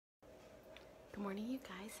Good morning, you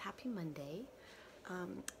guys. Happy Monday.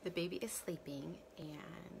 The baby is sleeping,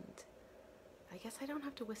 and I guess I don't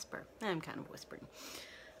have to whisper. I'm kind of whispering.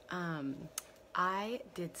 I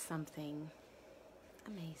did something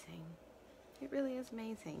amazing. It really is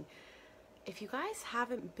amazing. If you guys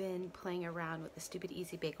haven't been playing around with the Stupid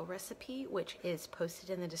Easy Bagel recipe, which is posted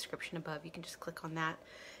in the description above, you can just click on that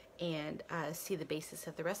and see the basis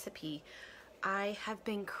of the recipe. I have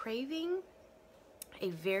been craving a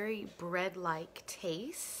very bread-like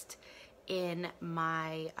taste in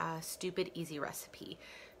my Stupid Easy recipe.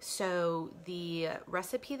 So the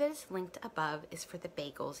recipe that is linked above is for the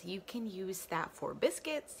bagels. You can use that for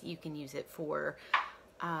biscuits. You can use it for,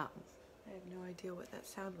 I have no idea what that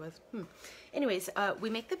sound was. Anyways, we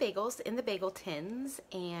make the bagels in the bagel tins,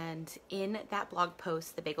 and in that blog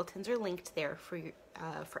post, the bagel tins are linked there for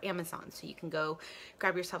Amazon. So you can go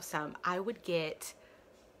grab yourself some. I would get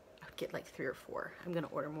like 3 or 4. I'm gonna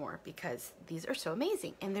order more because these are so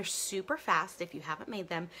amazing and they're super fast if you haven't made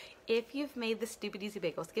them. If you've made the Stupid Easy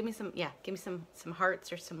Bagels, give me some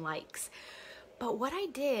hearts or some likes. But what I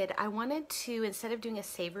did, I wanted to, instead of doing a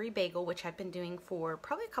savory bagel, which I've been doing for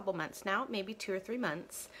probably a couple months now, maybe 2 or 3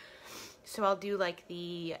 months. So I'll do like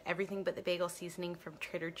the everything but the bagel seasoning from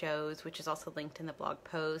Trader Joe's, which is also linked in the blog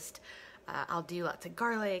post. I'll do lots of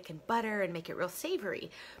garlic and butter and make it real savory.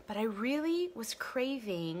 But I really was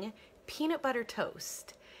craving peanut butter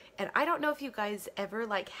toast. And I don't know if you guys ever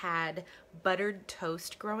like had buttered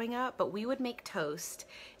toast growing up, but we would make toast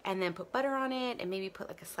and then put butter on it and maybe put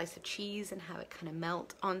like a slice of cheese and have it kind of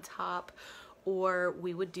melt on top. Or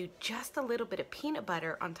we would do just a little bit of peanut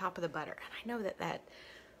butter on top of the butter. And I know that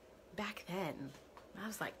back then, I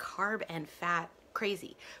was like carb and fat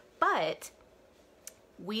crazy. But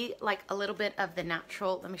we like a little bit of the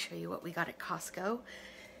natural. Let me show you what we got at Costco.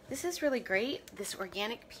 This is really great. This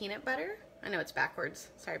organic peanut butter. I know it's backwards.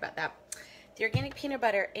 Sorry about that. The organic peanut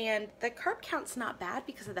butter, and the carb count's not bad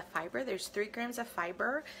because of the fiber. There's 3 grams of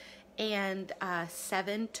fiber and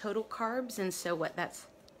 7 total carbs. And so what, that's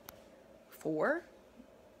 4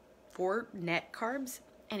 net carbs.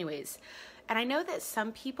 Anyways, and I know that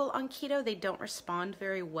some people on keto, they don't respond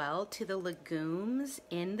very well to the legumes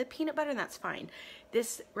in the peanut butter, and that's fine.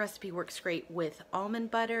 This recipe works great with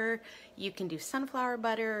almond butter. You can do sunflower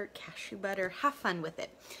butter, cashew butter, have fun with it.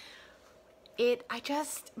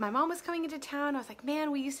 My mom was coming into town. I was like,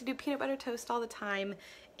 man, we used to do peanut butter toast all the time.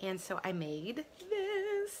 And so I made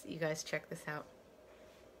this. You guys check this out.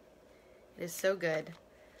 It is so good.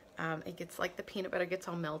 It gets like the peanut butter gets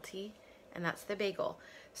all melty, and that's the bagel.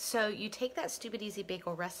 So you take that Stupid Easy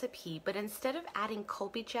Bagel recipe, but instead of adding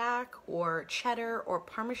Colby Jack or cheddar or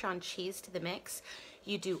Parmesan cheese to the mix,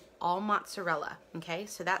 you do all mozzarella, okay?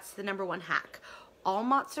 So that's the #1 hack. All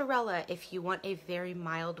mozzarella if you want a very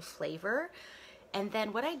mild flavor. And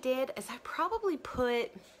then what I did is I probably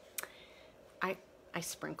put, I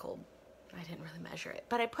sprinkled, I didn't really measure it,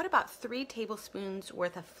 but I put about 3 tablespoons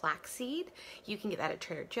worth of flaxseed. You can get that at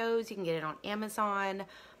Trader Joe's. You can get it on Amazon.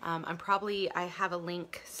 I have a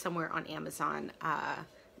link somewhere on Amazon,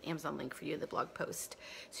 Amazon link for you in the blog post.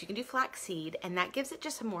 So you can do flaxseed, and that gives it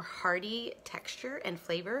just a more hearty texture and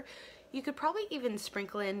flavor. You could probably even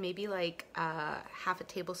sprinkle in maybe like half a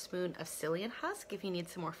tablespoon of psyllium husk if you need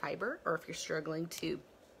some more fiber, or if you're struggling to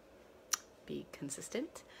be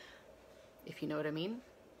consistent, if you know what I mean.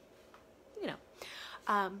 You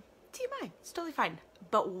know, TMI, it's totally fine.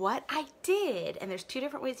 But what I did, and there's 2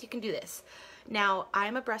 different ways you can do this. Now,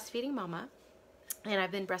 I'm a breastfeeding mama, and I've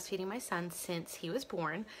been breastfeeding my son since he was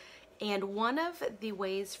born. And one of the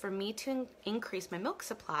ways for me to increase my milk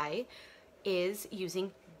supply is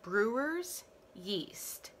using brewer's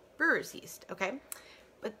yeast. Brewer's yeast, okay?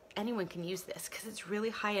 But anyone can use this because it's really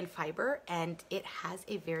high in fiber and it has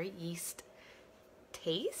a very yeast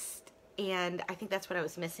taste. And I think that's what I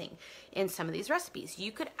was missing in some of these recipes.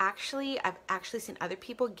 You could actually, I've actually seen other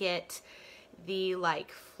people get the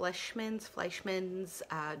like Fleischmann's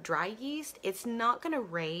dry yeast. It's not gonna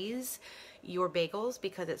raise your bagels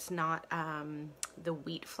because it's not the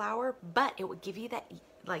wheat flour, but it would give you that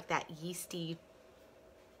like that yeasty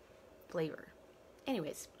flavor.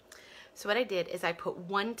 Anyways, so what I did is I put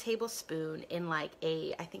 1 tablespoon in like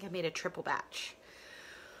I think I made a triple batch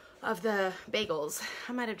of the bagels.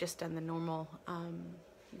 I might have just done the normal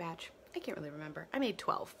batch. I can't really remember. I made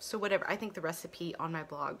 12, so whatever. I think the recipe on my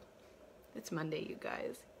blog. It's Monday, you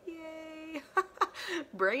guys. Yay!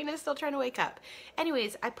 Brain is still trying to wake up.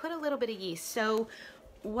 Anyways, I put a little bit of yeast. So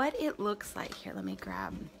what it looks like, here, let me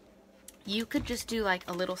grab. You could just do like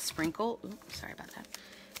a little sprinkle. Oops, sorry about that.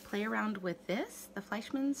 Play around with this, the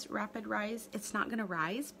Fleischmann's Rapid Rise. It's not gonna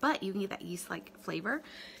rise, but you can get that yeast-like flavor.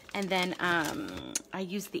 And then I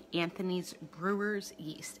use the Anthony's Brewer's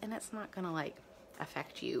yeast, and it's not gonna like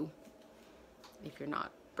affect you if you're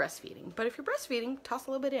not breastfeeding. But if you're breastfeeding, toss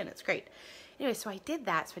a little bit in, it's great. Anyway, so I did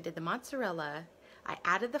that. So I did the mozzarella, I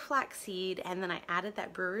added the flaxseed, and then I added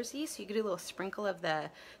that brewer's yeast. So you could do a little sprinkle of the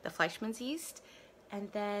Fleischmann's yeast.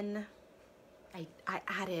 And then I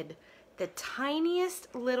added the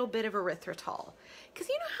tiniest little bit of erythritol. Because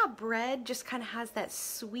you know how bread just kind of has that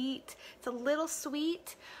sweet, it's a little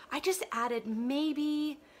sweet? I just added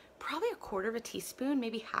probably a quarter of a teaspoon,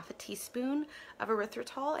 maybe half a teaspoon of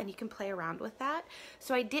erythritol, and you can play around with that.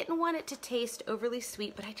 So I didn't want it to taste overly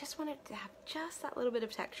sweet, but I just wanted to have just that little bit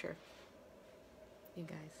of texture. You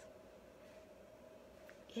guys,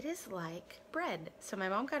 it is like bread. So my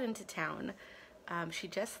mom got into town. She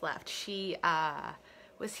just left. She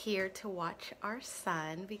was here to watch our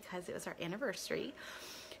son because it was our anniversary.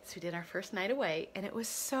 So we did our first night away, and it was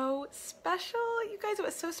so special. You guys, it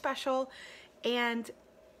was so special. And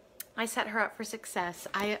I set her up for success.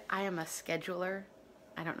 I am a scheduler.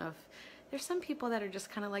 I don't know if there's some people that are just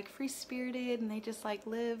kind of like free-spirited and they just like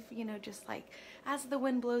live, you know, just like as the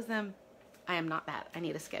wind blows them. I am not that. I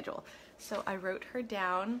need a schedule. So I wrote her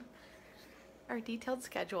down our detailed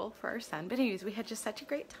schedule for our son. But anyways, we had just such a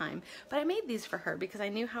great time. But I made these for her because I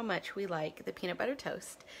knew how much we like the peanut butter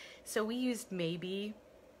toast. So we used maybe,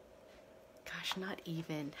 gosh, not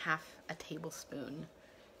even half a tablespoon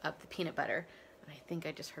of the peanut butter. And I think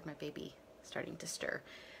I just heard my baby starting to stir.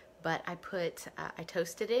 But I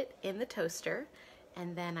toasted it in the toaster,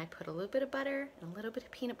 and then I put a little bit of butter and a little bit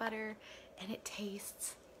of peanut butter, and it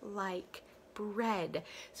tastes like bread.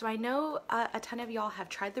 So I know a ton of y'all have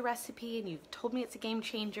tried the recipe and you've told me it's a game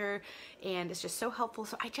changer and it's just so helpful.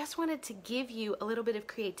 So I just wanted to give you a little bit of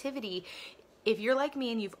creativity. If you're like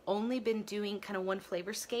me and you've only been doing kind of one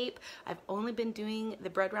flavorscape, I've only been doing the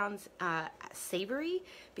bread rounds savory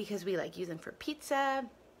because we like use them for pizza,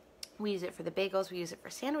 we use it for the bagels, we use it for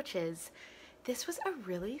sandwiches. This was a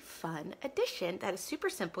really fun addition that is super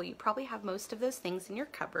simple. You probably have most of those things in your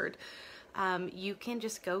cupboard. You can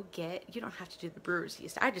just go get, you don't have to do the brewer's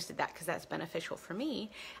yeast. I just did that because that's beneficial for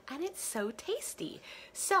me, and it's so tasty.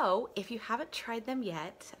 So if you haven't tried them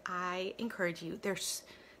yet, I encourage you.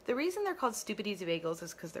 The reason they're called Stupid Easy Bagels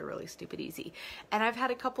is because they're really stupid easy. And I've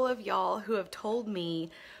had a couple of y'all who have told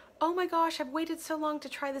me, oh my gosh, I've waited so long to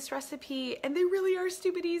try this recipe and they really are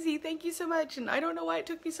stupid easy. Thank you so much. And I don't know why it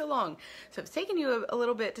took me so long. So if it's taken you a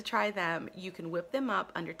little bit to try them, you can whip them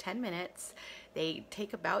up under 10 minutes. They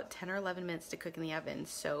take about 10 or 11 minutes to cook in the oven.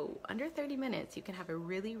 So under 30 minutes, you can have a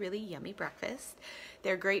really, really yummy breakfast.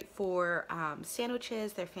 They're great for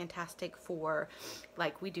sandwiches. They're fantastic for,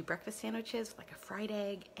 like, we do breakfast sandwiches, like a fried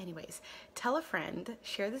egg. Anyways, tell a friend,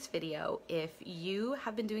 share this video. If you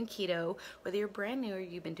have been doing keto, whether you're brand new or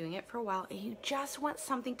you've been doing it for a while, and you just want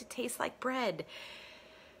something to taste like bread,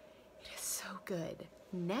 it is so good.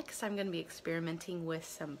 Next, I'm going to be experimenting with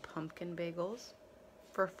some pumpkin bagels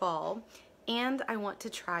for fall. And I want to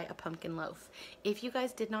try a pumpkin loaf. If you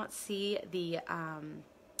guys did not see the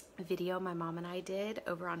video my mom and I did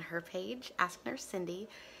over on her page, Ask Nurse Cindy,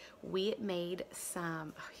 we made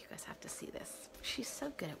some, oh, you guys have to see this. She's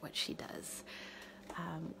so good at what she does.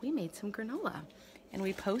 We made some granola and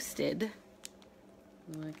we posted,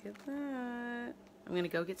 look at that. I'm gonna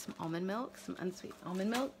go get some almond milk, some unsweet almond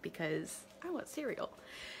milk because I want cereal.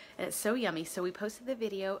 And it's so yummy. So we posted the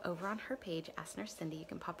video over on her page, Ask Nurse Cindy. You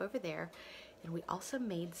can pop over there. And we also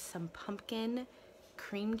made some pumpkin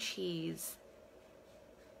cream cheese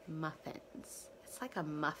muffins. It's like a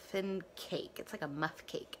muffin cake. It's like a muff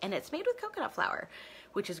cake. And it's made with coconut flour,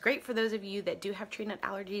 which is great for those of you that do have tree nut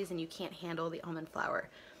allergies and you can't handle the almond flour.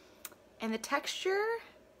 And the texture,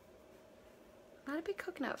 not a big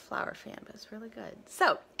coconut flour fan, but it's really good.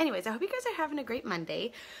 So anyways, I hope you guys are having a great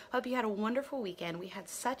Monday. I hope you had a wonderful weekend. We had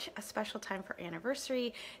such a special time for our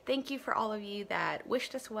anniversary. Thank you for all of you that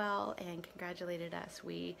wished us well and congratulated us.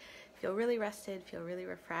 We feel really rested, feel really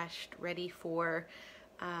refreshed, ready for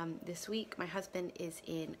this week. My husband is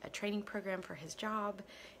in a training program for his job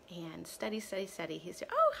and study. He's,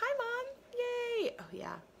 oh, hi Mom, yay. Oh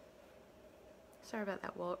yeah. Sorry about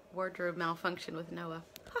that wardrobe malfunction with Noah.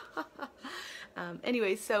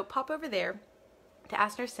 Anyway, so pop over there to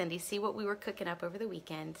Ask Nurse Cindy, see what we were cooking up over the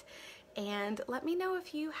weekend, and let me know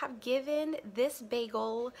if you have given this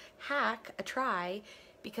bagel hack a try,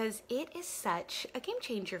 because it is such a game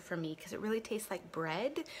changer for me because it really tastes like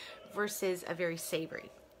bread versus a very savory.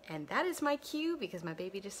 And that is my cue because my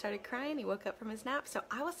baby just started crying. He woke up from his nap. So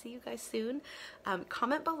I will see you guys soon.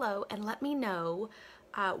 Comment below and let me know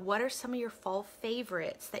what are some of your fall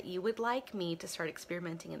favorites that you would like me to start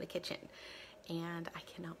experimenting in the kitchen. and I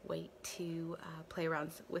cannot wait to play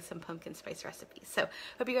around with some pumpkin spice recipes. So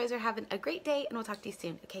hope you guys are having a great day, and we'll talk to you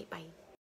soon. Okay, bye.